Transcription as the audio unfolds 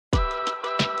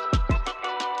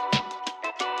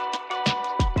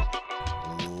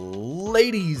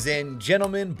ladies and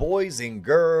gentlemen, boys and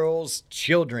girls,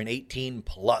 children 18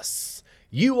 plus.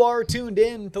 You are tuned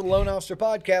in to the Lone Officer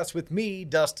Podcast with me,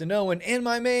 Dustin Owen, and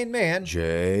my main man,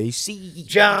 JC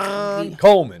John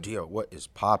Coleman. Deal, what is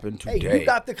popping Hey, today? you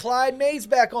got the Clyde Mays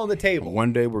back on the table.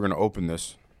 One day we're going to open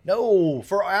this. No,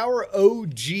 for our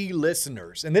OG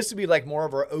listeners, and this would be like more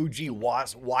of our OG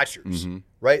watchers,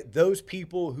 right? Those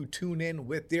people who tune in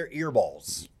with their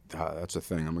earballs. That's a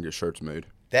thing. I'm going to get shirts made.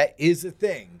 That is a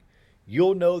thing.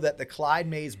 You'll know that the Clyde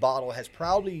Mays bottle has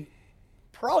proudly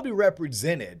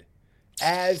represented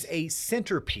as a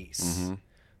centerpiece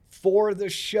for the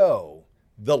show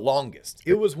the longest.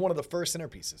 It was one of the first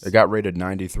centerpieces. It got rated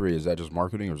 93. Is that just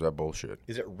marketing or is that bullshit?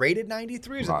 Is it rated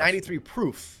 93 or is it 93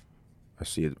 proof? I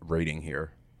see a rating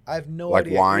here. I have no like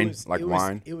idea. Wine?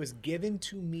 Wine? It was given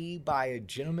to me by a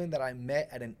gentleman that I met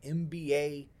at an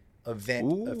MBA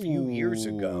event a few years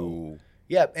ago.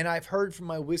 Yeah, and I've heard from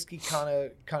my whiskey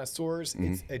connoisseurs,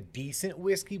 it's a decent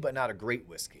whiskey, but not a great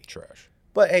whiskey. Trash.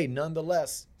 But hey,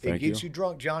 nonetheless, it Thank gets you. you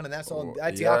drunk, John, and that's all.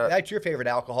 That's yeah. that's your favorite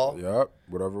alcohol. Yep,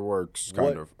 whatever works,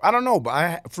 kind of. I don't know,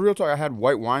 but for real talk, I had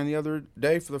white wine the other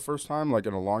day for the first time, like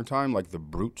in a long time, like the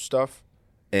Brut stuff,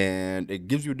 and it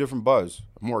gives you a different buzz,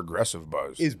 a more aggressive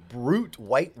buzz. Is Brut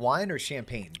white wine or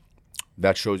champagne?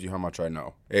 That shows you how much I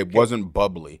know. It wasn't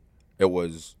bubbly. It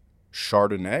was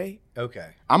Chardonnay.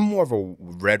 Okay. I'm more of a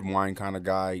red wine kind of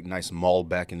guy. Nice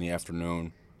Malbec in the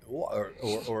afternoon.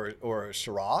 Or a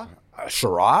Shiraz?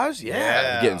 Shiraz?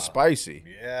 Yeah. Getting spicy.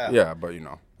 Yeah. Yeah, but you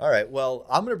know. All right. Well,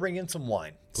 I'm going to bring in some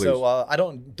wine. Please. So I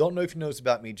don't know if you know this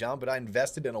about me, John, but I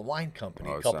invested in a wine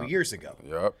company a couple years ago.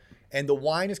 Yep. And the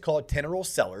wine is called Tenerol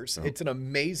Cellars. It's an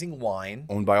amazing wine.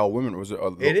 Owned by all women. Was it?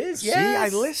 It is. Yes.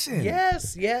 See, I listen.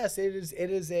 Yes. It is.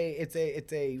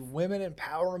 It's a women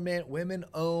empowerment, women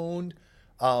owned.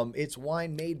 It's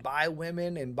wine made by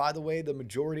women, and by the way, the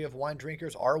majority of wine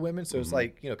drinkers are women. So it's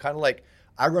like, kind of like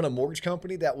I run a mortgage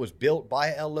company that was built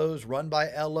by LOs, run by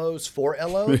LOs, for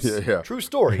LOs. Yeah. True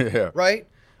story, Yeah. right?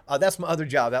 That's my other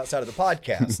job outside of the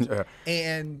podcast. Yeah.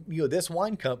 And this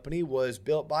wine company was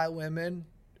built by women,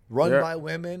 run by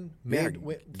women, made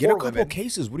Get for a couple women.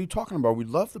 cases. What are you talking about? We'd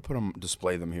love to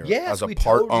display them here. Yes, as a we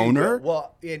part totally owner.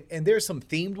 will. Well, and there's some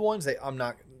themed ones that I'm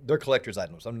not. They're collector's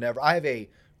items. I have a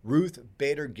Ruth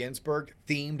Bader Ginsburg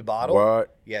themed bottle.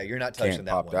 What? Yeah, you're not touching Can't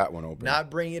that pop one. that one open.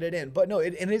 Not bringing it in. But no,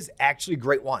 it is actually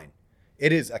great wine.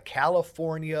 It is a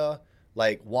California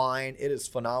wine. It is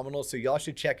phenomenal. So y'all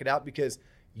should check it out because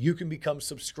you can become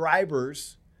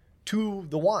subscribers to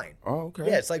the wine. Oh, okay.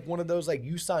 Yeah, it's like one of those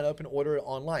you sign up and order it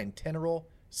online. Tenerol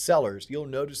Cellars. You'll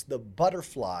notice the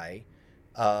butterfly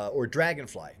or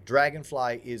dragonfly.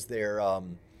 Dragonfly is their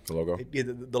The logo.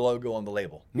 the logo on the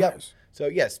label. Nice. Yep. So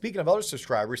yeah, speaking of other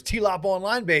subscribers, T-Lop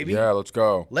Online, baby. Yeah, let's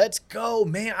go. Let's go,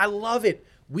 man. I love it.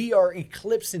 We are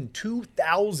eclipsing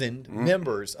 2,000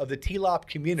 members of the T-Lop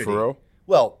community. For real?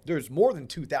 Well, there's more than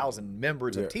 2,000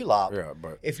 members of T-Lop. Yeah,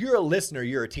 but if you're a listener,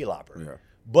 you're a T-Lopper. Yeah.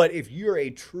 But if you're a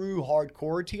true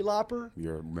hardcore T-Lopper,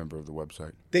 you're a member of the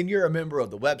website. then you're a member of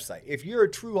the website. If you're a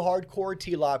true hardcore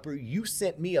T-Lopper, you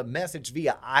sent me a message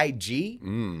via IG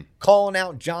calling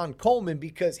out John Coleman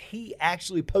because he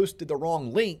actually posted the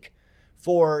wrong link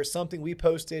for something we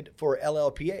posted for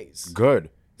LLPAs.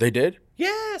 Good. They did?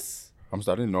 Yes. I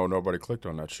didn't know nobody clicked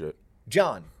on that shit.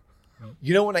 John,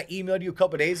 when I emailed you a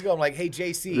couple of days ago, I'm like, hey,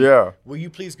 JC, Yeah. will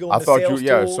you please go I into thought sales you,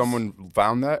 yeah, tools? someone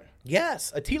found that.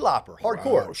 Yes, a T-Lopper,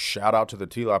 hardcore. Wow, shout out to the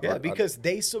T-Lopper. Yeah, because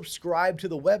they subscribe to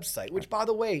the website, which, by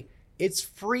the way, it's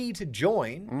free to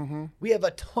join. We have a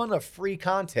ton of free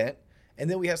content, and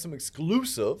then we have some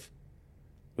exclusive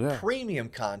premium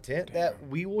content that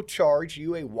we will charge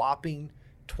you a whopping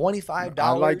 $25.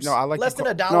 I like less than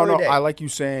 $1 no, a day. I like you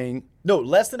saying no,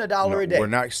 less than $1 a day. We're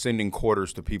not sending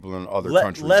quarters to people in other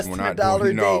countries. Less we're than not $1 a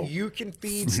doing, day. You can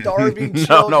feed starving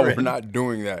children. No, we're not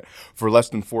doing that. For less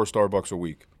than $4 Starbucks a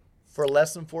week. For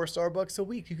less than $4 Starbucks a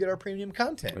week, you get our premium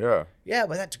content. Yeah. Yeah,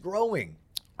 but that's growing.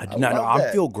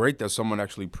 I feel great that someone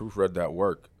actually proofread that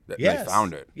work. That they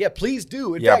found it. Yeah, please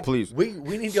do. In Yeah, fact, please. We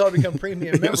need y'all to become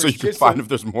premium members. So you can find if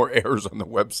there's more errors on the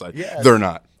website. Yes. They're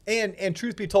not. And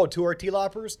truth be told, to our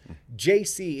T-Loppers,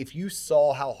 JC, if you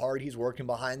saw how hard he's working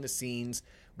behind the scenes,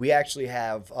 we actually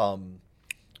have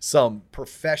some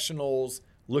professionals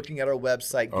looking at our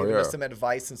website, giving us some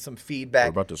advice and some We're feedback.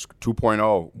 about this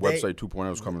 2.0. Website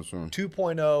 2.0 is coming soon.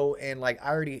 2.0, and I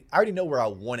already know where I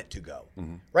want it to go,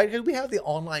 right? Because we have the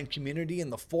online community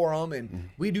and the forum, and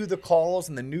we do the calls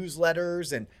and the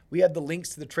newsletters, and we have the links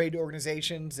to the trade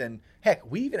organizations, and heck,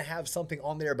 we even have something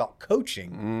on there about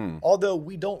coaching, although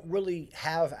we don't really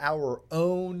have our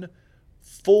own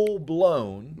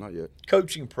full-blown Not yet.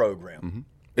 coaching program.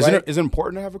 Isn't Right? it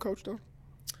important to have a coach though?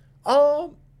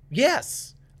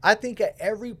 Yes. I think at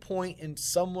every point in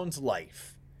someone's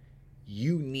life,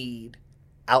 you need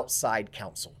outside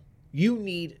counsel. You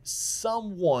need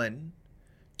someone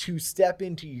to step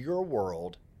into your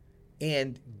world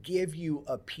and give you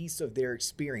a piece of their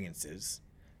experiences,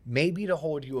 maybe to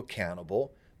hold you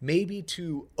accountable, maybe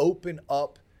to open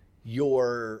up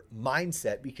your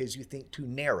mindset because you think too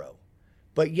narrow.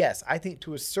 But yes, I think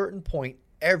to a certain point,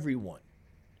 everyone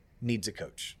needs a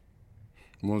coach.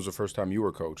 When was the first time you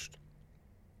were coached?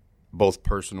 Both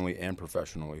personally and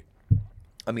professionally.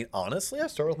 I mean, honestly, I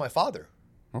started with my father.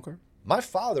 Okay. My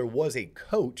father was a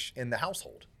coach in the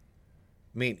household.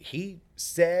 I mean, he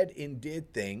said and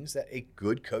did things that a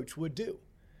good coach would do.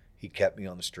 He kept me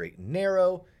on the straight and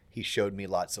narrow. He showed me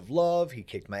lots of love. He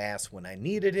kicked my ass when I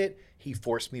needed it. He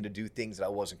forced me to do things that I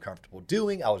wasn't comfortable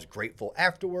doing. I was grateful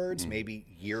afterwards, maybe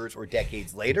years or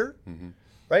decades later,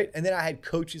 right? And then I had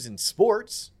coaches in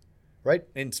sports, right?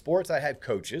 In sports, I had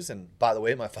coaches. And by the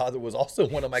way, my father was also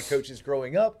one of my coaches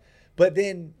growing up. But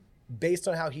then based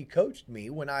on how he coached me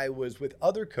when I was with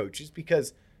other coaches,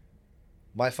 because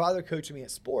my father coaching me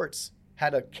at sports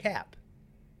had a cap.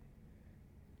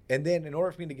 And then in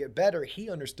order for me to get better, he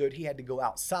understood he had to go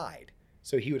outside.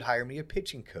 So he would hire me a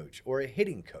pitching coach or a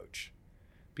hitting coach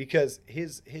because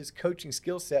his coaching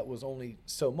skill set was only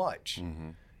so much.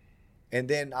 And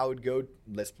then I would go,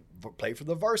 let's play for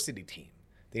the varsity team.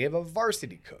 They have a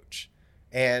varsity coach.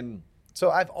 And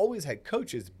so I've always had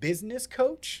coaches. Business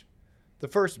coach, the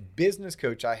first business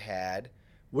coach I had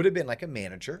would have been like a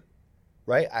manager,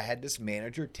 right? I had this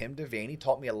manager, Tim Devaney,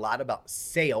 taught me a lot about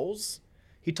sales.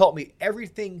 He taught me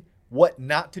everything what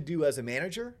not to do as a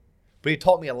manager, but he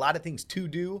taught me a lot of things to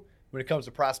do when it comes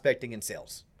to prospecting and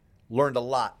sales. Learned a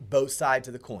lot, both sides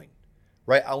of the coin,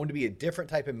 right? I wanted to be a different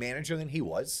type of manager than he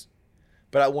was,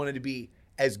 but I wanted to be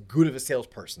as good of a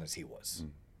salesperson as he was.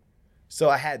 So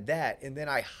I had that, and then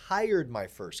I hired my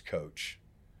first coach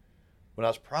when I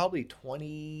was probably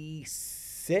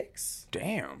 26.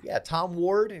 Damn. Yeah, Tom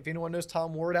Ward, if anyone knows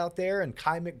Tom Ward out there, and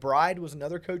Kai McBride was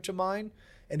another coach of mine.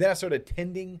 And then I started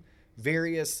attending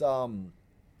various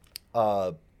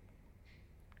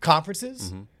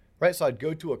conferences, right? So I'd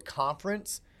go to a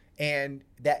conference, and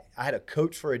that I had a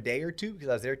coach for a day or two because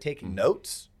I was there taking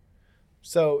notes.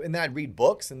 So, and then I'd read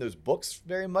books, and those books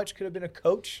very much could have been a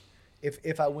coach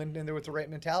if I went in there with the right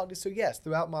mentality. So yes,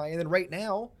 throughout and then right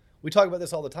now, we talk about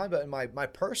this all the time, but in my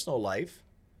personal life,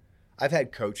 I've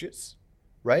had coaches,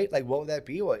 right? Like what would that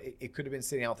be? Well, it could have been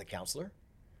sitting out with a counselor,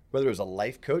 whether it was a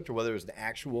life coach or whether it was an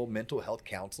actual mental health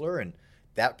counselor. And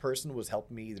that person was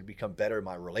helping me either become better in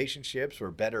my relationships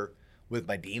or better with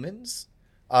my demons.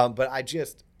 But I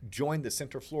just joined the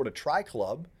Central Florida Tri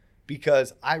Club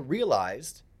because I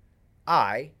realized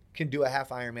I can do a half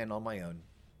Ironman on my own.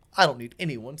 I don't need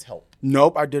anyone's help.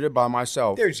 Nope, I did it by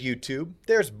myself. There's YouTube.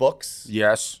 There's books.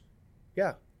 Yes.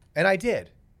 Yeah. And I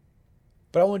did.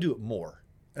 But I want to do it more.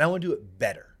 And I want to do it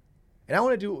better. And I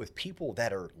want to do it with people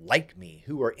that are like me,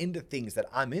 who are into things that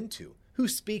I'm into, who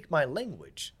speak my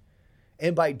language.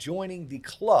 And by joining the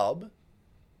club,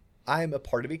 I am a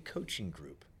part of a coaching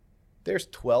group. There's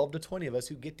 12 to 20 of us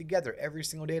who get together every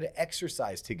single day to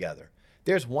exercise together.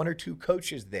 There's one or two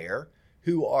coaches there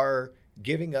who are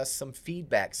giving us some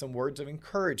feedback, some words of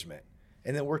encouragement.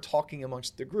 And then we're talking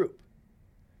amongst the group.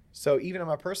 So even in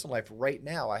my personal life right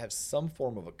now, I have some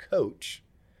form of a coach.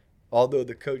 Although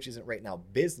the coach isn't right now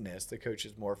business, the coach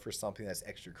is more for something that's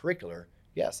extracurricular.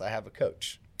 Yes, I have a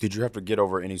coach. Did you have to get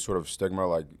over any sort of stigma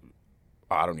like,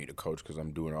 I don't need a coach because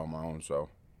I'm doing it on my own? So,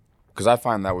 because I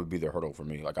find that would be the hurdle for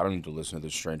me. Like, I don't need to listen to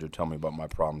this stranger tell me about my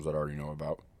problems that I already know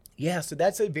about. Yeah, so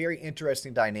that's a very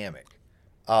interesting dynamic.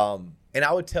 And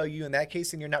I would tell you in that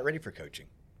case, then you're not ready for coaching.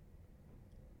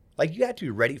 Like, you have to be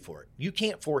ready for it. You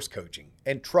can't force coaching.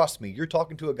 And trust me, you're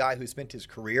talking to a guy who spent his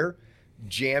career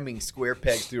jamming square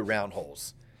pegs through round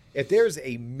holes. If there's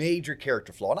a major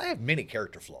character flaw, and I have many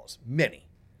character flaws, many.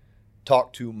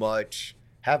 Talk too much,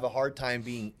 have a hard time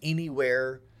being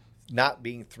anywhere, not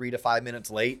being 3 to 5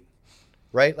 minutes late,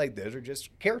 right? Like, those are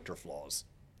just character flaws.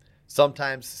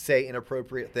 Sometimes say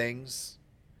inappropriate things,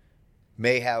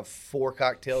 may have 4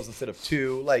 cocktails instead of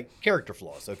 2, like character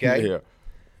flaws, okay? Yeah.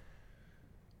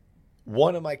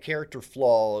 One of my character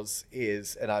flaws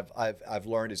is, and I've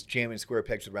learned, is jamming square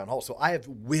pegs with round holes. So I have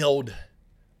willed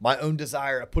my own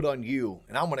desire I put on you,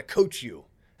 and I'm going to coach you,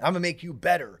 and I'm going to make you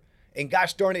better. And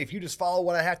gosh darn it, if you just follow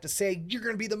what I have to say, you're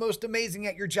going to be the most amazing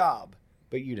at your job.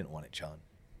 But you didn't want it, John.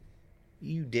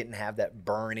 You didn't have that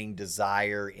burning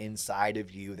desire inside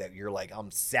of you that you're like, I'm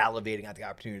salivating at the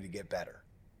opportunity to get better.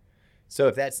 So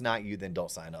if that's not you, then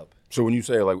don't sign up. So when you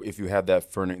say, like, if you had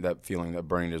that feeling, that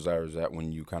burning desire, is that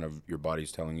when you kind of, your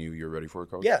body's telling you you're ready for a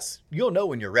coach? Yes. You'll know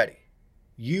when you're ready.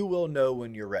 You will know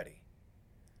when you're ready.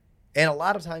 And a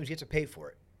lot of times you have to pay for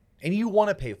it. And you want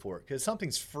to pay for it because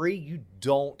something's free, you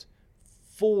don't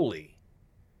fully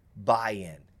buy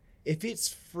in. If it's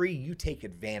free, you take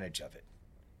advantage of it.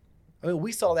 I mean,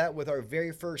 we saw that with our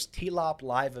very first T-Lop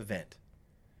live event.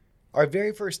 Our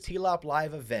very first T-Lop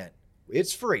live event,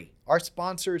 it's free. Our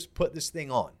sponsors put this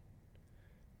thing on.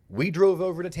 We drove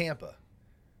over to Tampa.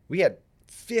 We had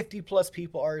 50 plus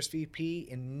people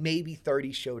RSVP and maybe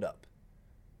 30 showed up.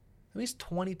 At least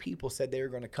 20 people said they were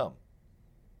going to come.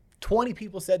 20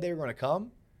 people said they were going to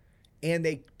come, and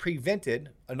they prevented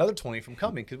another 20 from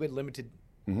coming because we had limited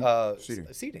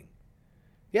seating.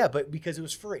 Yeah, but because it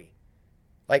was free.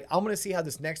 Like, I'm going to see how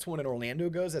this next one in Orlando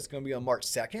goes. That's going to be on March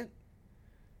 2nd.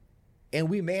 And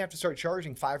we may have to start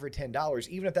charging $5 or $10,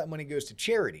 even if that money goes to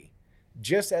charity,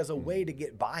 just as a way to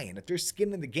get buy-in. If there's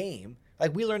skin in the game,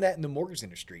 like we learned that in the mortgage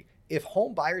industry. If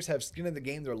home buyers have skin in the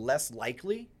game, they're less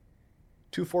likely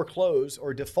to foreclose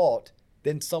or default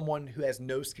than someone who has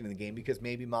no skin in the game because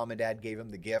maybe mom and dad gave them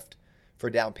the gift for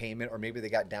down payment, or maybe they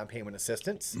got down payment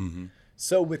assistance. Mm-hmm.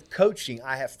 So with coaching,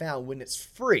 I have found when it's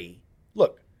free,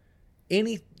 look,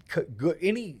 any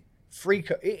coaching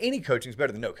is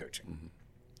better than no coaching. Mm-hmm.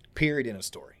 Period in a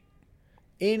story.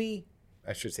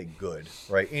 I should say good,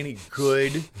 right? Any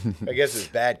good, I guess it's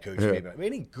bad coaching, maybe. I mean,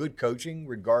 any good coaching,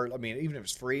 even if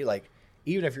it's free, like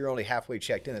even if you're only halfway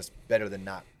checked in, it's better than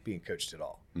not being coached at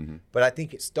all. Mm-hmm. But I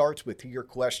think it starts with your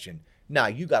question. Nah,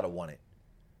 you got to want it.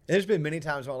 And there's been many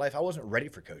times in my life I wasn't ready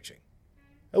for coaching.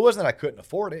 It wasn't that I couldn't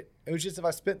afford it. It was just if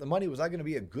I spent the money, was I going to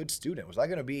be a good student? Was I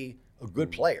going to be a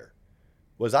good player?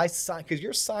 Was I signed? Because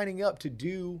you're signing up to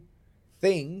do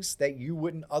things that you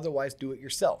wouldn't otherwise do it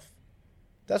yourself.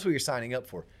 That's what you're signing up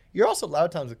for. You're also, a lot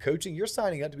of times with coaching, you're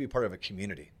signing up to be part of a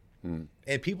community. Mm.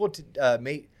 And people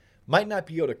might not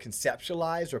be able to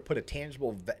conceptualize or put a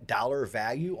tangible dollar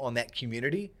value on that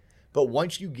community. But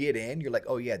once you get in, you're like,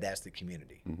 oh, yeah, that's the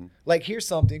community. Mm-hmm. Like, here's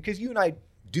something, because you and I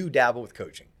do dabble with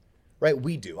coaching, right?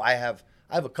 We do. I have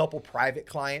a couple private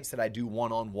clients that I do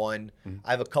one-on-one. Mm-hmm.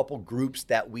 I have a couple groups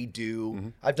that we do. Mm-hmm.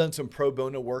 I've done some pro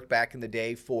bono work back in the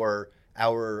day for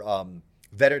our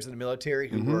veterans in the military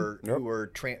who mm-hmm.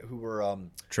 were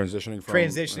transitioning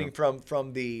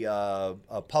from the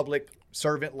public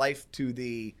servant life to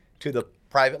the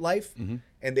private life, mm-hmm.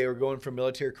 and they were going from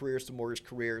military careers to mortgage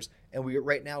careers. And we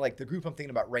right now, like the group I'm thinking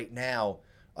about right now,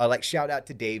 like shout out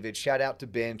to David, shout out to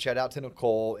Ben, shout out to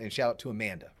Nicole, and shout out to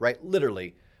Amanda. Right,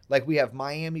 literally, like we have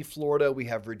Miami, Florida, we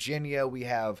have Virginia, we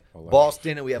have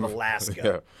Boston, and we have Alaska.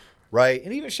 Yeah. Right,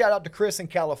 and even shout out to Chris in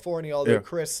California, although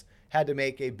Chris had to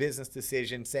make a business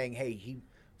decision saying, hey, he,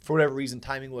 for whatever reason,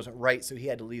 timing wasn't right, so he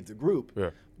had to leave the group.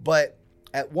 Yeah. But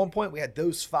at one point, we had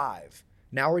those 5.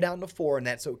 Now we're down to 4, and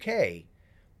that's okay.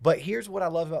 But here's what I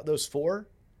love about those 4.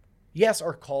 Yes,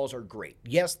 our calls are great.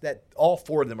 Yes, that all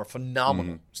 4 of them are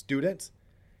phenomenal mm-hmm. students.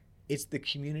 It's the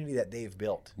community that they've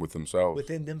built.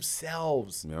 Within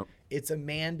themselves. Yep. It's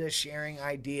Amanda sharing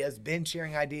ideas, Ben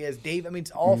sharing ideas, Dave. I mean,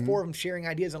 it's all mm-hmm. 4 of them sharing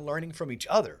ideas and learning from each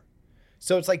other.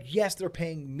 So it's like, yes, they're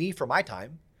paying me for my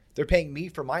time. They're paying me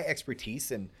for my expertise,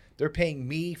 and they're paying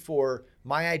me for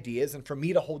my ideas and for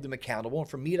me to hold them accountable and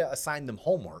for me to assign them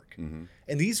homework. Mm-hmm.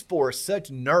 And these 4 are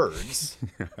such nerds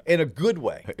in a good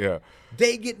way. Yeah.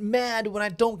 They get mad when I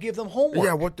don't give them homework.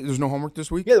 Yeah, what? There's no homework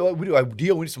this week? Yeah, we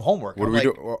do. We need some homework. What do we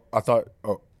do? Well, I thought,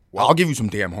 I'll give you some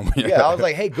damn homework. Yeah, I was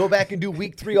like, hey, go back and do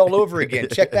week 3 all over again.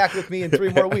 Check back with me in 3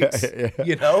 more weeks.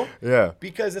 You know? Yeah.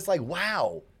 Because it's like,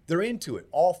 wow. They're into it.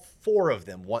 All 4 of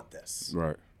them want this.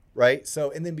 Right.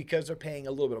 So, and then because they're paying a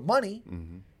little bit of money,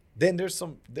 mm-hmm. then there's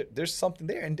something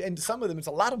there. And some of them, it's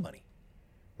a lot of money.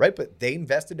 Right. But they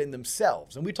invested in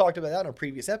themselves. And we talked about that on a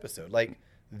previous episode. Like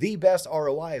the best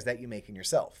ROI is that you make in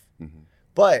yourself. Mm-hmm.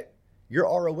 But your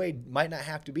ROI might not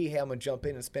have to be, hey, I'm going to jump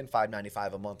in and spend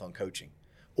 $595 a month on coaching,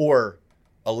 or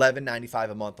 $1195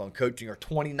 a month on coaching, or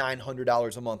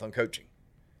 $2,900 a month on coaching.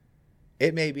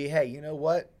 It may be, hey, you know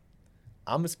what?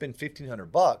 I'm going to spend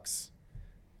 $1,500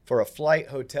 for a flight,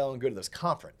 hotel, and go to this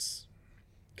conference.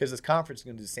 Because this conference is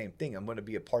going to do the same thing. I'm going to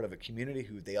be a part of a community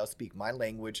who they all speak my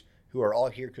language, who are all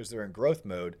here because they're in growth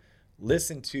mode.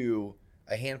 Listen to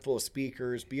a handful of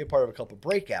speakers, be a part of a couple of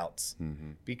breakouts.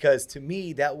 Mm-hmm. Because to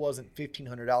me, that wasn't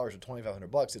 $1,500 or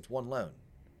 $2,500. It's one loan.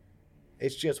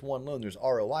 It's just one loan. There's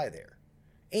ROI there.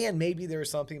 And maybe there's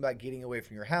something about getting away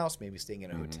from your house, maybe staying in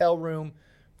a mm-hmm. hotel room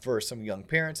for some young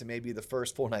parents, it may be the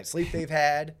first full night's sleep they've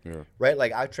had, Yeah. right?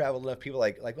 Like I've traveled enough, people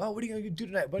like, oh, what are you going to do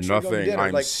tonight? Bunch of going to Nothing. dinner.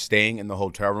 I'm Like, staying in the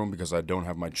hotel room because I don't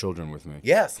have my children with me.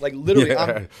 yes, like literally,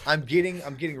 Yeah. I'm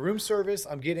getting room service.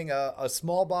 I'm getting a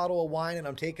small bottle of wine, and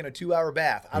I'm taking a 2-hour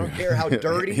bath. I don't care how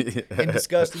dirty and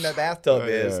disgusting that bathtub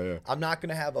is. Yeah. I'm not going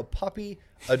to have a puppy,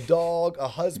 a dog, a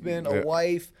husband, a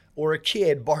wife, or a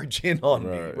kid barge in on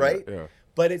me, right? Yeah.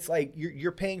 But it's like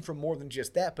you're paying for more than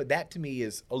just that. But that to me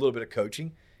is a little bit of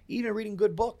coaching. Even reading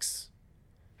good books.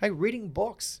 Like reading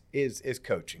books is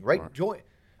coaching, right?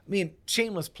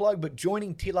 Shameless plug, but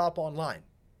joining TLOP Online.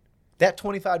 That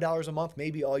 $25 a month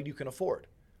may be all you can afford.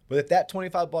 But if that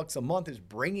 $25 a month is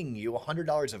bringing you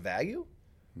 $100 of value,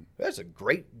 that's a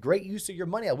great use of your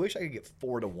money. I wish I could get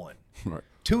 4 to 1. Right.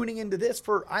 Tuning into this,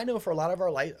 I know for a lot of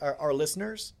our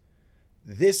listeners,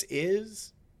 this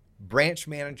is branch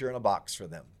manager in a box for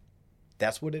them.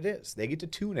 That's what it is. They get to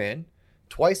tune in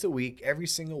twice a week, every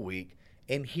single week,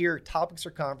 and hear topics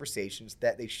or conversations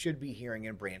that they should be hearing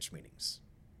in branch meetings.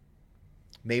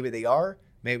 Maybe they are,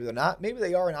 maybe they're not. Maybe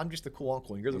they are, and I'm just the cool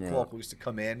uncle, and you're the cool uncle who used to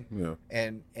come in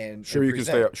and Sure, you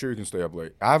present. can stay up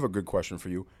late. I have a good question for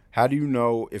you. How do you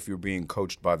know if you're being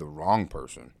coached by the wrong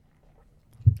person?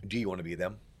 Do you want to be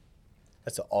them?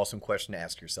 That's an awesome question to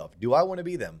ask yourself. Do I want to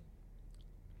be them?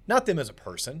 Not them as a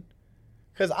person,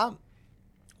 because I'm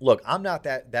not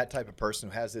that type of person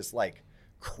who has this like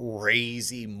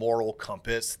crazy moral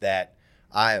compass that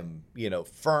I am,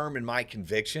 firm in my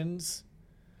convictions.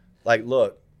 Like,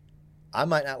 look, I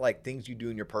might not like things you do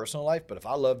in your personal life, but if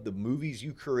I love the movies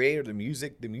you create or the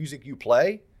music you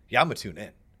play, yeah, I'm gonna tune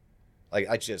in. Like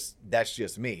that's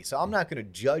just me. So I'm not gonna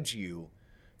judge you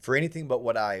for anything but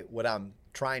what I'm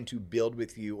trying to build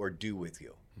with you or do with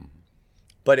you. Mm-hmm.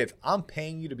 But if I'm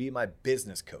paying you to be my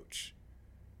business coach,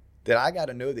 then I got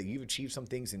to know that you've achieved some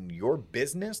things in your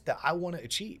business that I want to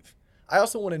achieve. I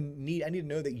also need to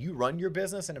know that you run your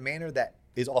business in a manner that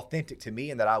is authentic to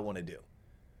me and that I want to do.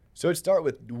 So it'd start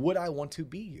with, would I want to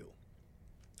be you?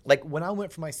 Like when I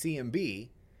went for my CMB,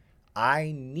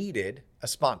 I needed a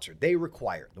sponsor. They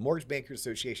require it. The Mortgage Bankers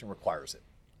Association requires it.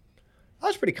 I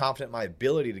was pretty confident in my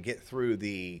ability to get through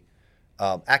the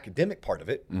academic part of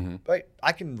it. Mm-hmm. Right?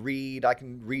 I can read, I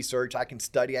can research, I can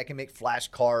study, I can make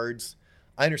flashcards.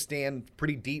 I understand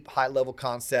pretty deep, high-level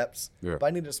concepts, but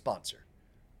I needed a sponsor.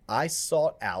 I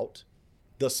sought out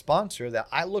the sponsor that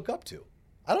I look up to.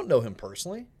 I don't know him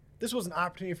personally. This was an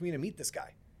opportunity for me to meet this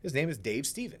guy. His name is Dave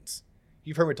Stevens.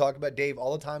 You've heard me talk about Dave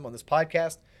all the time on this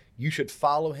podcast. You should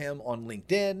follow him on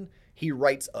LinkedIn. He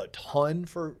writes a ton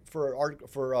for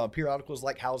periodicals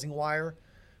like Housing Wire.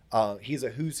 He's a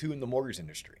who's who in the mortgage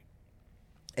industry.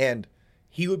 And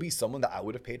he would be someone that I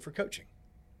would have paid for coaching,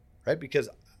 right? Because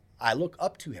I look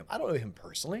up to him. I don't know him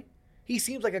personally. He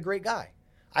seems like a great guy.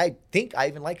 I think I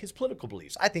even like his political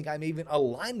beliefs. I think I'm even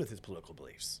aligned with his political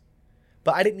beliefs.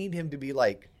 But I didn't need him to be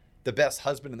like the best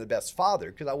husband and the best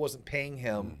father because I wasn't paying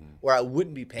him or I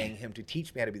wouldn't be paying him to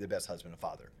teach me how to be the best husband and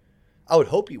father. I would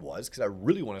hope he was because I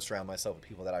really want to surround myself with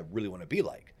people that I really want to be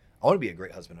like. I want to be a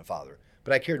great husband and father.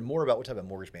 But I cared more about what type of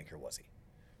mortgage banker was he.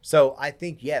 So I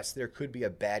think, yes, there could be a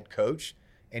bad coach.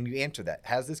 And you answer that.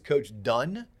 Has this coach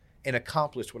done and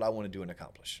accomplished what I want to do and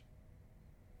accomplish?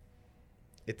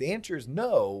 If the answer is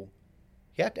no,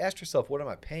 you have to ask yourself, what am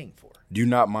I paying for? Do you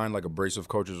not mind like abrasive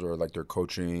coaches or like their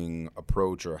coaching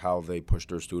approach or how they push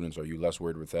their students? Are you less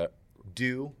worried with that?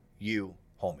 Do you,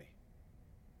 homie?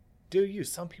 Do you?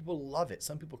 Some people love it.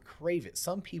 Some people crave it.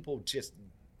 Some people just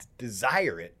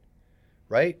desire it,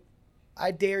 right?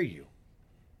 I dare you.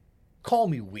 Call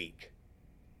me weak.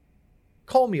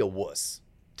 Call me a wuss.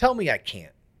 Tell me I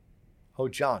can't. Oh,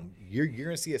 John, you're going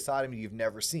to see a side of me you've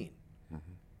never seen.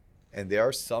 Mm-hmm. And there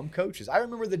are some coaches. I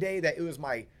remember the day that it was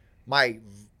my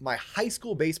high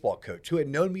school baseball coach who had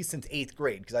known me since 8th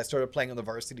grade because I started playing on the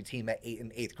varsity team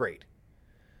in 8th grade,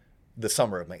 the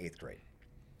summer of my 8th grade.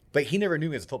 But he never knew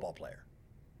me as a football player.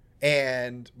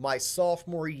 And my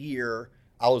sophomore year,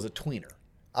 I was a tweener.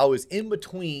 I was in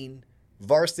between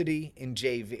varsity and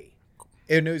JV.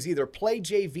 And it was either play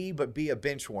JV but be a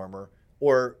bench warmer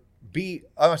or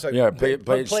start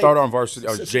on varsity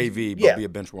or JV, but be a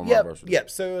bench warmer on varsity. Yep.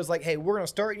 So it was like, hey, we're going to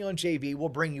start you on JV. We'll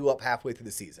bring you up halfway through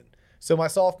the season. So my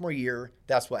sophomore year,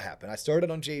 that's what happened. I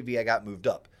started on JV. I got moved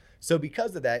up. So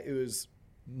because of that, it was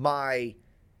my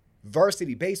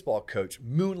varsity baseball coach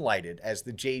moonlighted as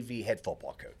the JV head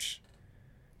football coach.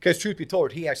 Because truth be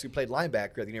told, he actually played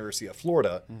linebacker at the University of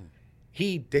Florida.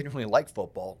 He didn't really like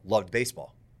football, loved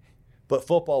baseball. But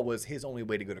football was his only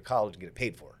way to go to college and get it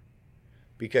paid for.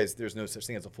 Because there's no such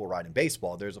thing as a full ride in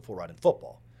baseball. There's a full ride in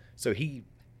football. So he,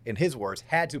 in his words,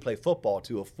 had to play football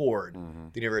to afford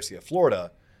the University of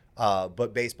Florida.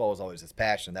 But baseball was always his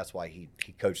passion. That's why he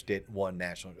coached it, won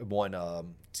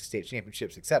state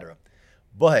championships, etc.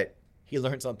 But he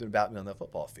learned something about me on the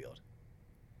football field.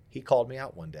 He called me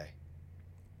out one day.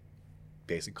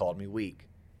 Basically called me weak.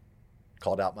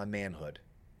 Called out my manhood.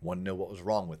 Wanted to know what was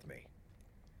wrong with me.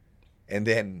 And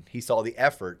then he saw the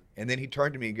effort, and then he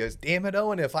turned to me and goes, "Damn it,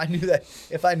 Owen! If I knew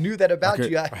that about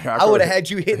you, I would have had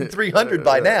you hitting 300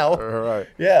 by now." Right.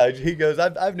 Yeah, he goes,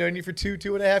 "I've known you for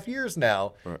 2.5 years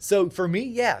now." Right. So for me,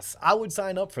 yes, I would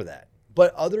sign up for that.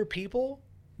 But other people,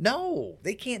 no,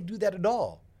 they can't do that at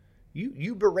all.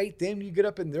 You berate them, you get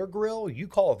up in their grill, you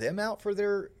call them out for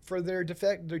their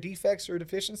defects or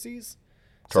deficiencies.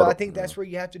 So I think that's where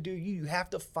you have to do. You have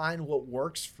to find what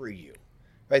works for you.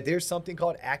 Right, there's something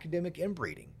called academic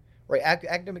inbreeding. Right,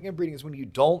 academic inbreeding is when you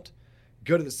don't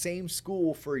go to the same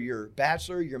school for your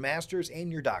bachelor, your master's, and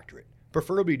your doctorate.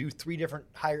 Preferably do 3 different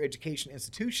higher education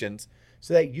institutions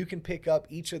so that you can pick up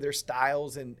each of their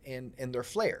styles and their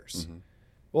flares. Mm-hmm.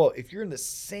 Well, if you're in the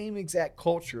same exact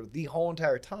culture the whole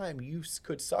entire time, you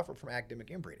could suffer from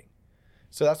academic inbreeding.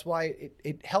 So that's why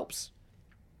it helps.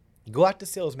 Go out to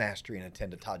Sales Mastery and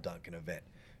attend a Todd Duncan event.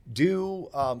 Do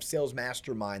Sales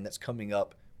Mastermind that's coming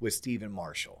up with Stephen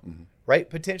Marshall, mm-hmm. right?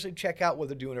 Potentially check out what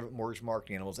they're doing at Mortgage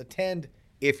Marketing Animals. Attend,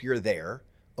 if you're there,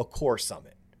 a core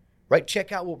summit, right?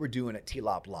 Check out what we're doing at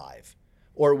TLOP Live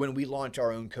or when we launch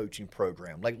our own coaching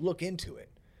program. Like, look into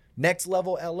it. Next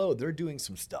Level LO, they're doing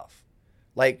some stuff.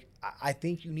 Like, I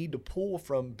think you need to pull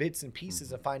from bits and pieces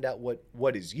mm-hmm. and find out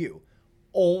what is you,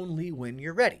 only when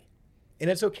you're ready.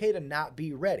 And it's okay to not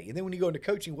be ready. And then when you go into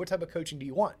coaching, what type of coaching do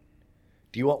you want?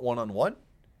 Do you want one-on-one?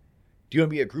 Do you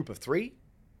want to be a group of 3,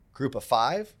 group of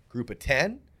 5, group of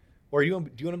 10? Or do you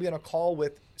want to be on a call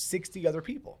with 60 other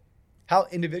people? How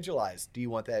individualized do you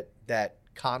want that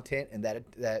content and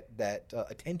that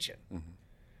attention? Mm-hmm.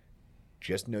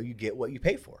 Just know you get what you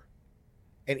pay for.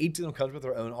 And each of them comes with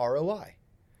their own ROI.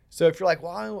 So if you're like,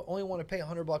 well, I only want to pay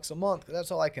 $100 a month because that's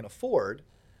all I can afford.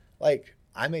 Like,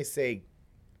 I may say,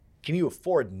 can you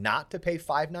afford not to pay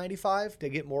 $5.95 to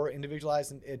get more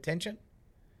individualized attention?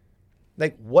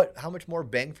 Like, how much more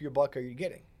bang for your buck are you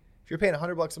getting? If you're paying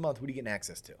 $100 a month, what are you getting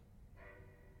access to?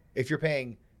 If you're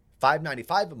paying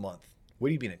 $5.95 a month, what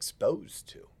are you being exposed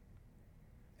to?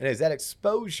 And is that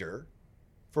exposure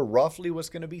for roughly what's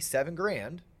going to be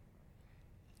 $7,000?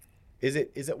 Is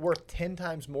it worth 10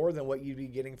 times more than what you'd be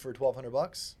getting for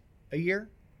 $1,200 a year?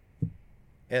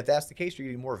 And if that's the case, you're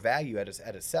getting more value at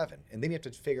a 7. And then you have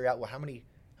to figure out, well, how many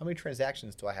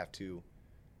transactions do I have to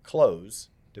close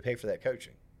to pay for that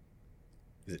coaching?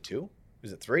 Is it 2?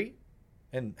 Is it 3?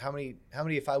 And how many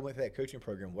if I went through that coaching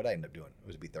program, what would I end up doing?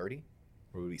 Would it be 30?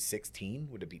 Or would it be 16?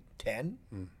 Would it be 10?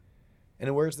 And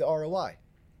then where's the ROI?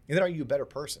 And then are you a better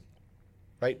person?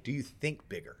 Right? Do you think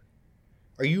bigger?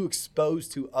 Are you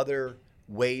exposed to other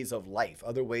ways of life,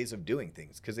 other ways of doing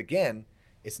things? Because again,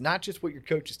 it's not just what your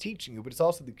coach is teaching you, but it's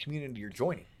also the community you're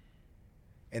joining.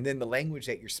 And then the language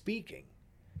that you're speaking.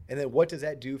 And then what does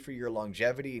that do for your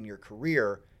longevity in your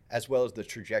career as well as the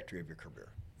trajectory of your career?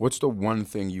 What's the one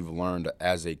thing you've learned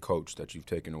as a coach that you've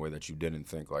taken away that you didn't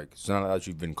think? Like, it's not that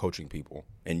you've been coaching people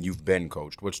and you've been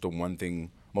coached. What's the one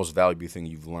thing, most valuable thing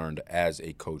you've learned as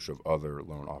a coach of other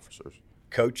loan officers?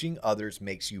 Coaching others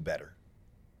makes you better.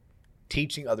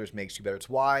 Teaching others makes you better. It's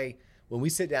why when we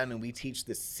sit down and we teach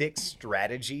the 6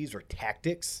 strategies or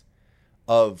tactics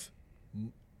of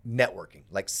networking,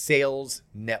 like sales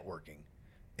networking,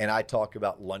 and I talk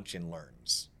about lunch and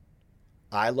learns.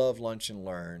 I love lunch and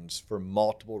learns for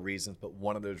multiple reasons, but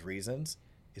one of those reasons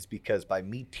is because by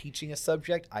me teaching a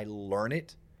subject, I learn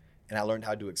it and I learned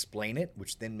how to explain it,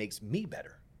 which then makes me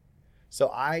better. So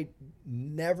I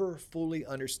never fully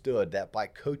understood that by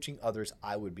coaching others,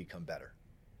 I would become better.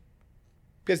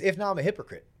 Because if not, I'm a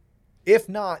hypocrite. If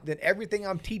not, then everything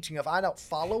I'm teaching, if I don't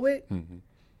follow it,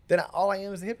 then all I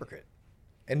am is a hypocrite.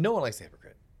 And no one likes a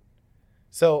hypocrite.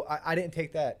 So I didn't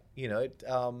take that,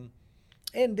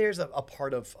 and there's a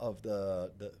part of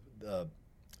the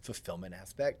fulfillment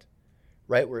aspect,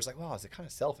 right? Where it's like, wow, is it kind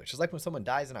of selfish? It's like when someone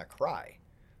dies and I cry.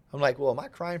 I'm like, well, am I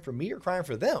crying for me or crying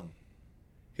for them?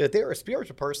 Because if they were a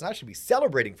spiritual person, I should be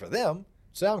celebrating for them.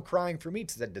 So now I'm crying for me.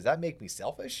 Does that make me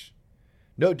selfish?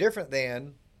 No different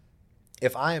than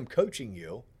if I am coaching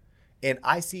you and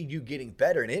I see you getting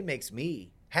better and it makes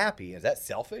me happy. Is that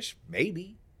selfish?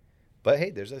 Maybe. But hey,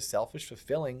 there's a selfish,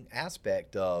 fulfilling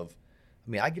aspect of,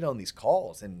 I get on these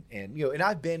calls and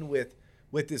I've been with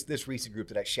this recent group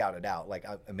that I shouted out, like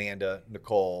Amanda,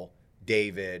 Nicole,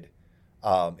 David,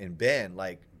 and Ben,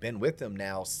 like been with them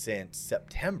now since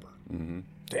September. Mm-hmm.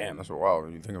 Damn, that's a while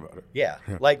when you think about it. Yeah.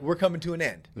 Like we're coming to an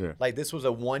end. Yeah. Like this was a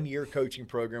 1-year coaching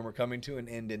program. We're coming to an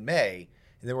end in May.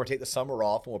 And then we're going to take the summer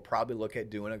off, and we'll probably look at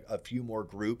doing a few more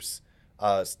groups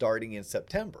starting in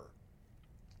September.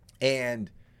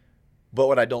 But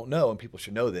what I don't know, and people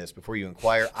should know this before you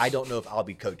inquire, I don't know if I'll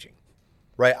be coaching,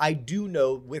 right? I do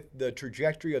know with the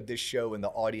trajectory of this show and the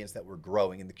audience that we're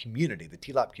growing in the community, the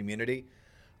TLOP community,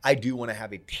 I do want to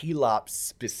have a TLOP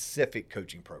specific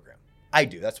coaching program. I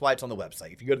do. That's why it's on the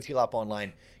website. If you go to TLOP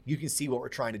online, you can see what we're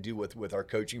trying to do with our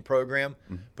coaching program.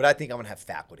 But I think I'm going to have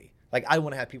faculty. Like I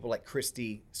want to have people like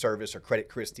Christy Service or Credit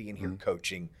Christy in here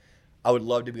coaching. I would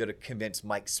love to be able to convince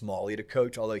Mike Smalley to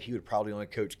coach, although he would probably only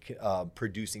coach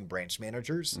producing branch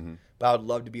managers. But I would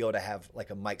love to be able to have like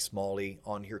a Mike Smalley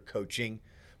on here coaching.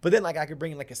 But then like I could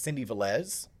bring in like a Cindy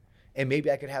Velez, and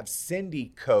maybe I could have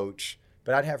Cindy coach,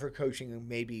 but I'd have her coaching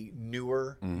maybe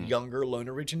newer, younger loan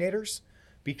originators,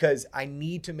 because I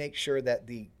need to make sure that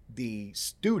the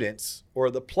students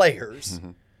or the players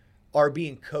are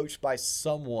being coached by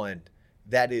someone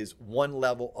that is one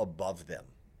level above them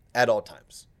at all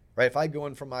times. Right? If I go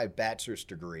in for my bachelor's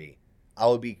degree, I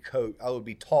would be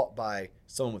taught by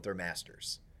someone with their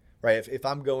master's. Right? If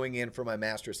I'm going in for my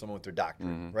master's, someone with their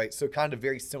doctorate. Right? So kind of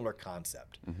very similar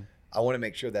concept. I want to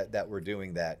make sure that we're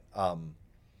doing that.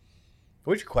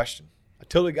 What's your question? I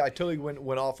totally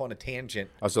went off on a tangent.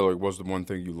 I said, like, what's the one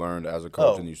thing you learned as a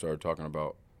coach, and you started talking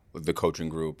about the coaching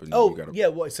group? And yeah.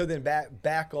 Well, so then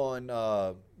back on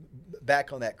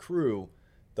that crew,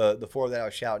 the four that I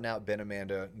was shouting out, Ben,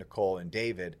 Amanda, Nicole, and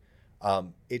David.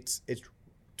 It's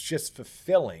just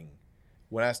fulfilling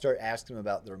when I start asking them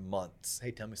about their months.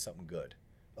 Hey, tell me something good.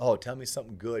 Oh, tell me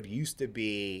something good. Used to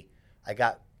be, I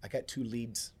got 2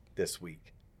 leads this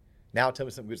week. Now tell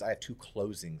me something good. I have 2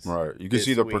 closings. Right. You can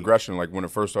see the progression. Like when it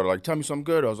first started, like, tell me something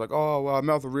good. I was like, oh, well, I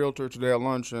met with a realtor today at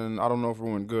lunch, and I don't know if it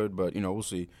went good, but, we'll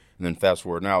see. And then fast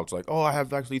forward now, it's like, oh, I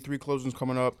have actually 3 closings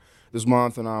coming up this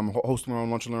month, and I'm hosting my own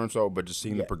lunch and learn. So, but just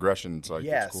seeing the progression, it's like,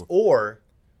 yes. It's cool. Or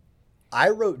I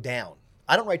wrote down,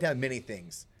 I don't write down many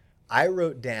things. I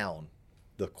wrote down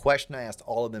the question I asked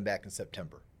all of them back in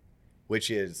September,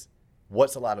 which is,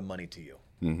 what's a lot of money to you?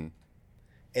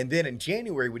 And then in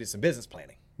January, we did some business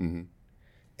planning.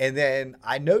 And then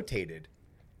I notated,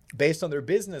 based on their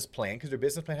business plan, because their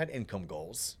business plan had income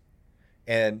goals,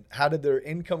 and how did their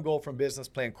income goal from business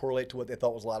plan correlate to what they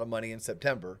thought was a lot of money in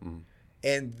September?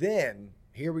 And then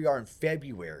here we are in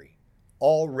February,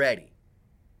 already,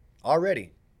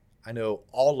 I know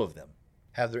all of them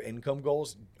have their income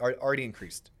goals already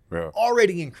increased. Yeah.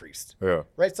 Already increased. Yeah.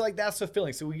 Right? So like that's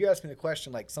fulfilling. So when you ask me the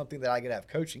question, like something that I could have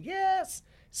coaching, yes,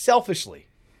 selfishly,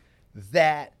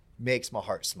 that makes my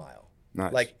heart smile.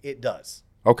 Nice. Like it does.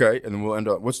 Okay, and then we'll end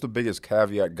up. What's the biggest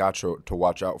caveat gotcha to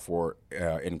watch out for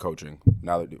in coaching?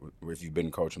 Now that if you've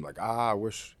been coaching, like I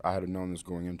wish I had known this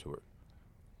going into it,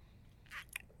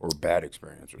 or bad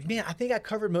experience. Or something. Man, I think I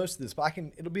covered most of this, but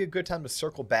it'll be a good time to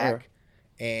circle back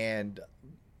and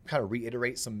kind of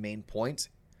reiterate some main points.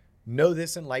 Know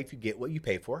this in life: you get what you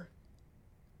pay for.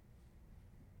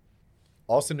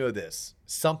 Also know this: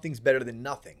 something's better than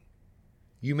nothing.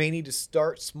 You may need to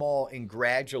start small and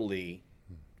gradually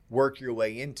work your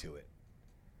way into it.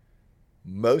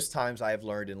 Most times I have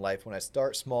learned in life when I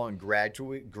start small and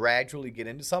gradually get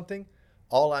into something,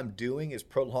 all I'm doing is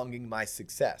prolonging my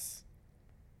success.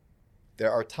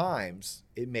 There are times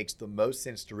it makes the most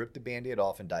sense to rip the Band-Aid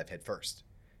off and dive head first.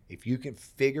 If you can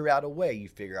figure out a way, you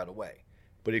figure out a way.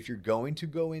 But if you're going to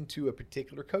go into a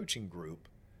particular coaching group,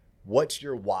 what's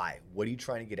your why? What are you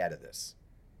trying to get out of this?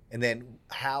 And then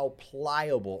how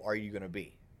pliable are you going to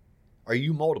be? Are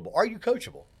you moldable? Are you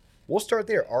coachable? We'll start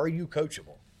there. Are you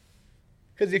coachable?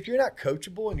 Because if you're not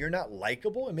coachable and you're not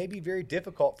likable, it may be very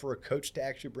difficult for a coach to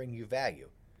actually bring you value.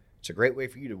 It's a great way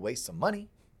for you to waste some money,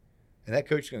 and that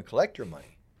coach is going to collect your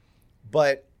money.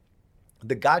 But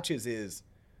the gotchas is,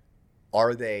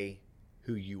 are they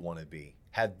who you want to be?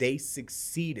 Have they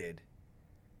succeeded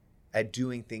at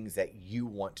doing things that you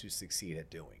want to succeed at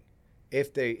doing?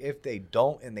 If they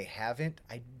don't and they haven't,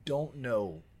 I don't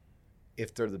know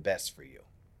if they're the best for you.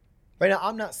 Right now,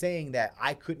 I'm not saying that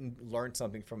I couldn't learn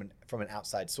something from an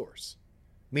outside source,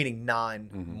 meaning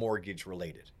non-mortgage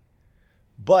related.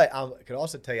 But I could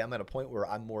also tell you I'm at a point where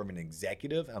I'm more of an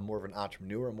executive, I'm more of an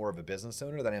entrepreneur, I'm more of a business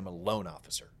owner than I am a loan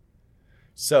officer.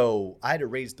 So I had to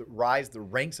rise the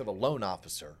ranks of a loan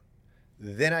officer.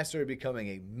 Then I started becoming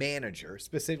a manager,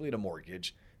 specifically to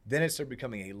mortgage. Then I started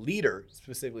becoming a leader,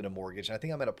 specifically to mortgage. And I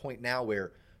think I'm at a point now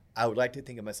where I would like to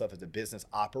think of myself as a business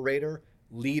operator,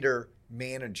 leader,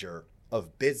 manager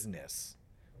of business.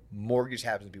 Mortgage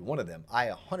happens to be one of them. I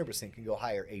 100% can go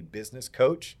hire a business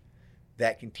coach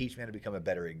that can teach me how to become a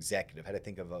better executive, how to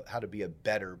think of how to be a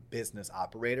better business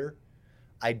operator.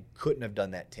 I couldn't have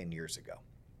done that 10 years ago.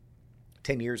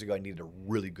 10 years ago, I needed a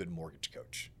really good mortgage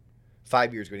coach.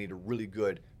 5 years ago, I needed a really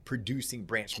good producing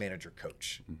branch manager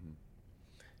coach. Mm-hmm.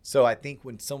 So I think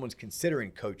when someone's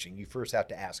considering coaching, you first have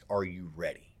to ask, are you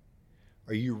ready?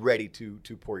 Are you ready to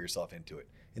pour yourself into it?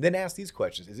 And then ask these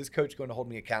questions. Is this coach going to hold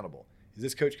me accountable? Is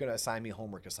this coach going to assign me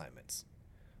homework assignments?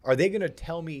 Are they going to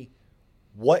tell me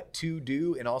what to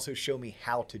do and also show me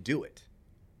how to do it?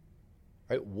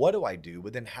 Right? What do I do?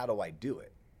 But then how do I do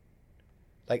it?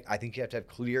 Like, I think you have to have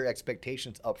clear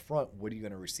expectations up front. What are you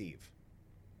going to receive?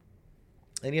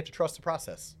 And you have to trust the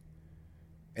process.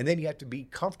 And then you have to be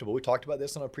comfortable. We talked about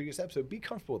this on a previous episode. Be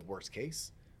comfortable with worst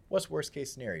case. What's worst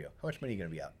case scenario? How much money are you going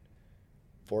to be out?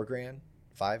 $4,000,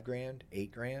 $5,000,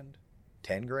 $8,000,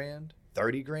 $10,000,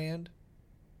 $30,000?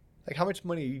 Like, how much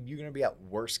money are you going to be out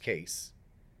worst case?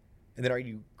 And then are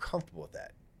you comfortable with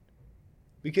that?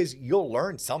 Because you'll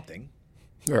learn something.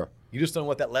 Yeah. You just don't know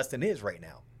what that lesson is right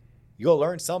now. You'll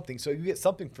learn something, so you get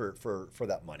something for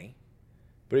that money.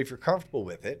 But if you're comfortable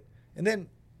with it, and then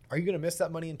are you going to miss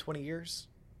that money in 20 years?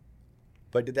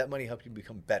 But did that money help you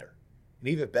become better? And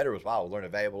even if better was, wow, learn a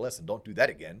valuable lesson. Don't do that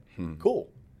again. Cool.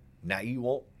 Now you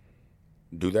won't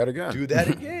do that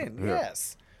again. Yeah.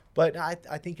 Yes. But I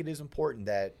think it is important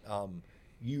that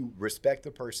you respect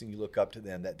the person, you look up to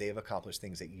them, that they've accomplished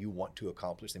things that you want to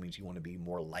accomplish. That means you want to be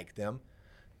more like them.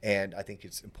 And I think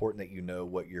it's important that you know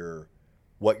what your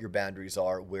boundaries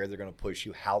are, where they're going to push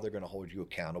you, how they're going to hold you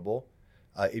accountable.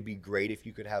 It'd be great if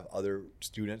you could have other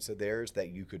students of theirs that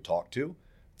you could talk to,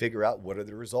 figure out what are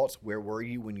the results, where were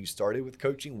you when you started with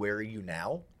coaching, where are you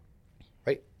now,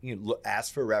 right?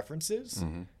 Ask for references,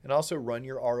 and also run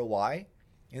your ROI.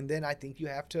 And then I think you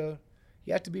have to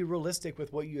be realistic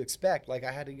with what you expect. Like,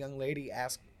 I had a young lady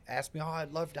ask me,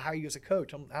 I'd love to hire you as a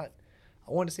coach. I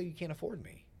want to say you can't afford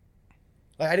me.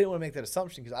 Like, I didn't want to make that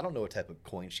assumption because I don't know what type of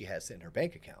coin she has in her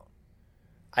bank account.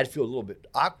 I'd feel a little bit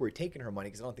awkward taking her money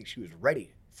because I don't think she was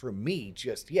ready for me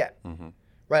just yet.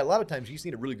 Right? A lot of times you just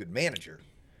need a really good manager.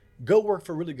 Go work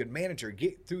for a really good manager.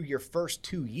 Get through your first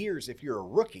 2 years if you're a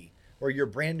rookie or you're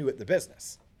brand new at the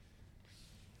business.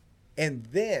 And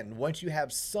then once you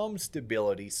have some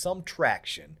stability, some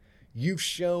traction, you've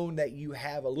shown that you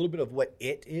have a little bit of what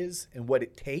it is and what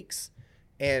it takes,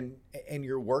 and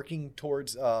you're working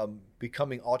towards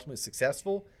becoming ultimately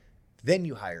successful, then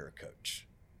you hire a coach.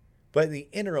 But in the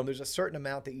interim, there's a certain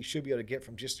amount that you should be able to get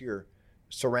from just your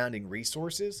surrounding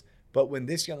resources. But when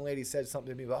this young lady said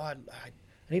something to me about,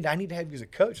 I need to have you as a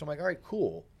coach, I'm like, all right,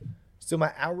 cool. So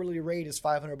my hourly rate is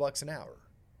 $500 an hour.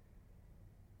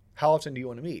 How often do you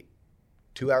want to meet?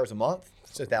 2 hours a month?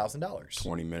 It's $1,000.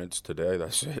 20 minutes today,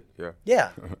 that's it. Yeah.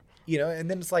 Yeah. And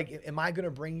then it's like, am I going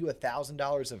to bring you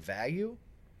 $1,000 of value?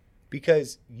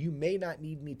 Because you may not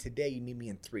need me today, you need me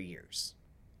in 3 years.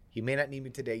 You may not need me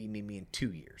today, you need me in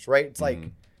 2 years, right? It's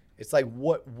like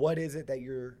what is it that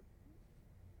you're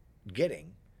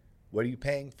getting? What are you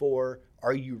paying for?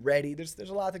 Are you ready? There's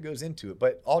a lot that goes into it,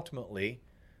 but ultimately,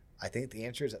 I think the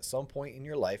answer is at some point in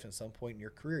your life and some point in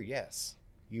your career, yes,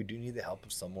 you do need the help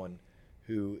of someone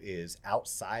who is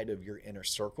outside of your inner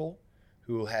circle,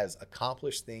 who has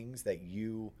accomplished things that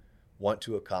you want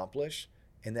to accomplish,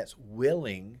 and that's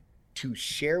willing to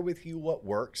share with you what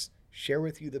works, share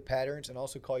with you the patterns, and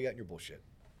also call you out in your bullshit.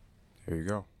 There you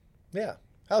go. Yeah.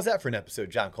 How's that for an episode,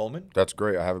 John Coleman? That's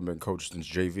great. I haven't been coached since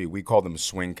JV. We called them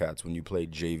swing cats when you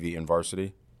played JV in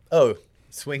varsity. Oh,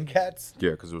 swing cats?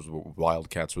 Yeah, because it was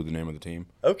Wildcats were the name of the team.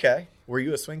 Okay. Were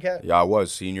you a swing cat? Yeah, I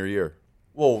was senior year.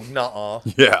 Whoa, nuh-uh.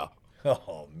 Yeah.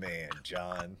 Oh, man,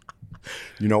 John.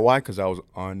 You know why? Because I was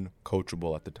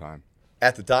uncoachable at the time.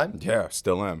 At the time? Yeah,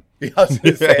 still am. Yeah, I was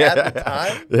going to say, at the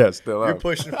time? Yeah, still am. You're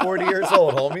pushing 40 years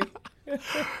old, homie.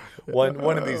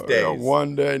 One of these days.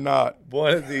 One day not.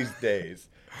 One of these days.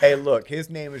 Hey, look,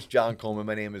 his name is John Coleman.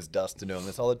 My name is Dustin Ohm.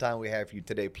 That's all the time we have for you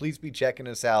today. Please be checking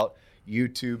us out.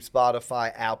 YouTube,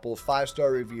 Spotify, Apple,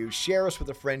 5-star reviews. Share us with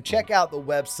a friend. Check out the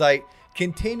website.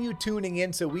 Continue tuning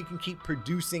in so we can keep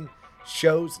producing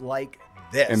shows like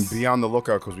this. And be on the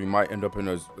lookout because we might end up in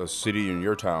a city in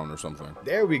your town or something.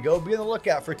 There we go. Be on the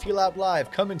lookout for T-Lab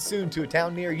Live coming soon to a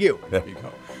town near you. There you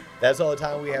go. That's all the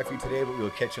time we have for you today, but we will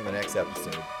catch you on the next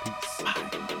episode. Peace.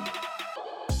 Bye.